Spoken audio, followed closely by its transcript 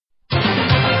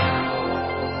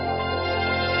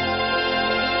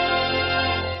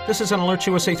This is an Alert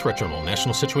USA Threat Journal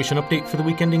National Situation Update for the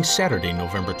week ending Saturday,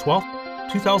 November 12th,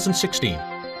 2016.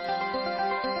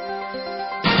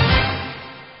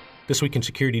 This week in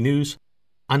security news.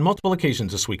 On multiple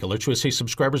occasions this week, Alert USA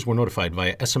subscribers were notified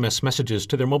via SMS messages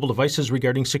to their mobile devices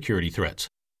regarding security threats.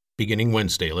 Beginning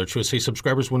Wednesday, Alert USA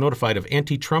subscribers were notified of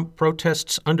anti-Trump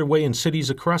protests underway in cities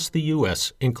across the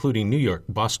U.S., including New York,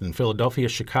 Boston, Philadelphia,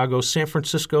 Chicago, San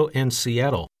Francisco, and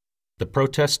Seattle. The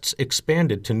protests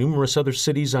expanded to numerous other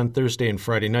cities on Thursday and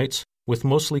Friday nights, with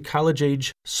mostly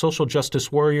college-age social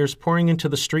justice warriors pouring into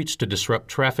the streets to disrupt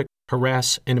traffic,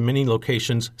 harass, and in many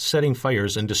locations, setting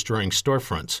fires and destroying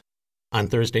storefronts. On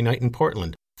Thursday night in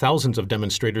Portland, thousands of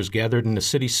demonstrators gathered in the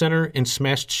city center and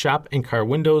smashed shop and car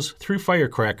windows, threw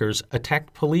firecrackers,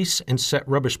 attacked police, and set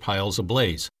rubbish piles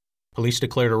ablaze. Police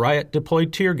declared a riot,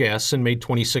 deployed tear gas, and made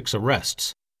 26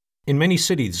 arrests. In many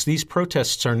cities, these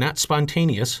protests are not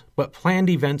spontaneous, but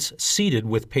planned events seeded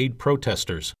with paid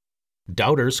protesters.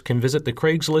 Doubters can visit the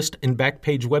Craigslist and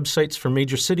Backpage websites for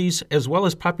major cities, as well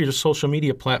as popular social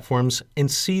media platforms, and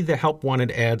see the help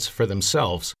wanted ads for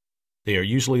themselves. They are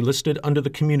usually listed under the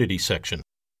community section.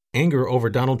 Anger over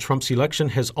Donald Trump's election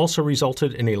has also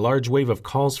resulted in a large wave of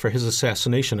calls for his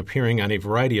assassination appearing on a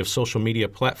variety of social media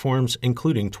platforms,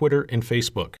 including Twitter and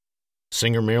Facebook.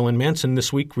 Singer Marilyn Manson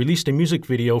this week released a music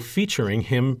video featuring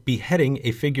him beheading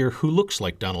a figure who looks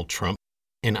like Donald Trump,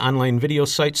 and online video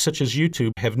sites such as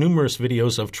YouTube have numerous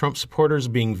videos of Trump supporters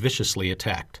being viciously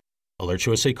attacked. Alert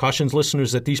USA cautions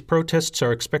listeners that these protests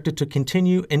are expected to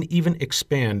continue and even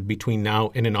expand between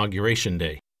now and Inauguration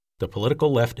Day. The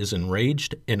political left is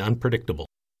enraged and unpredictable.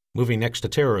 Moving next to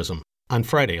terrorism. On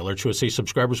Friday, Alert USA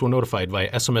subscribers were notified via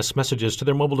SMS messages to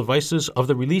their mobile devices of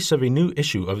the release of a new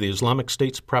issue of the Islamic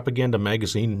State's propaganda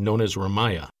magazine known as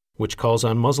Ramaya, which calls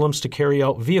on Muslims to carry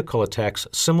out vehicle attacks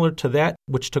similar to that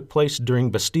which took place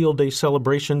during Bastille Day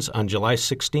celebrations on July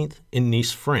 16th in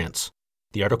Nice, France.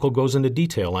 The article goes into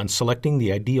detail on selecting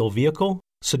the ideal vehicle,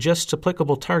 suggests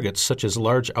applicable targets such as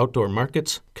large outdoor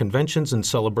markets, conventions and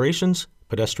celebrations,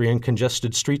 pedestrian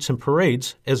congested streets and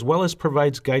parades, as well as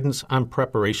provides guidance on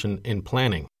preparation and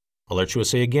planning. Alert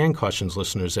USA again cautions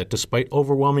listeners that despite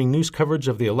overwhelming news coverage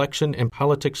of the election and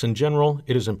politics in general,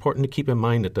 it is important to keep in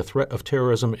mind that the threat of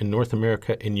terrorism in North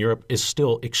America and Europe is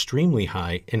still extremely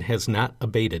high and has not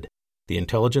abated. The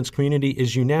intelligence community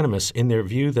is unanimous in their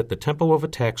view that the tempo of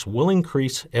attacks will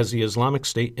increase as the Islamic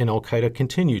State and Al-Qaeda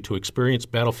continue to experience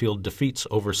battlefield defeats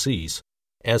overseas.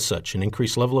 As such, an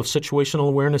increased level of situational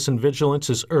awareness and vigilance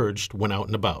is urged when out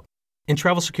and about. In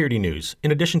travel security news,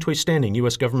 in addition to a standing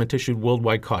U.S. government-issued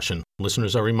worldwide caution,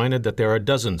 listeners are reminded that there are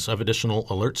dozens of additional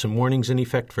alerts and warnings in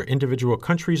effect for individual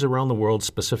countries around the world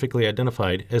specifically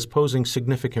identified as posing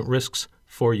significant risks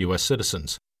for U.S.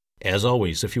 citizens. As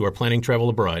always, if you are planning travel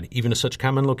abroad, even to such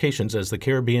common locations as the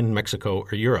Caribbean, Mexico,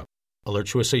 or Europe,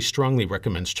 Alert USA strongly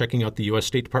recommends checking out the U.S.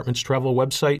 State Department's travel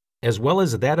website, as well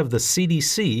as that of the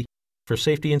CDC, for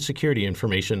safety and security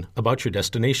information about your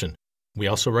destination. We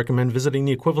also recommend visiting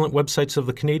the equivalent websites of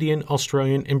the Canadian,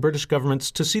 Australian, and British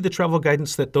governments to see the travel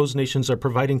guidance that those nations are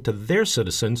providing to their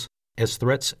citizens, as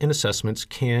threats and assessments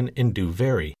can and do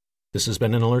vary. This has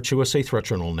been an Alert USA Threat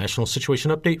Journal National Situation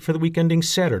Update for the week ending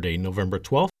Saturday, November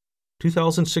 12th,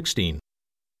 2016.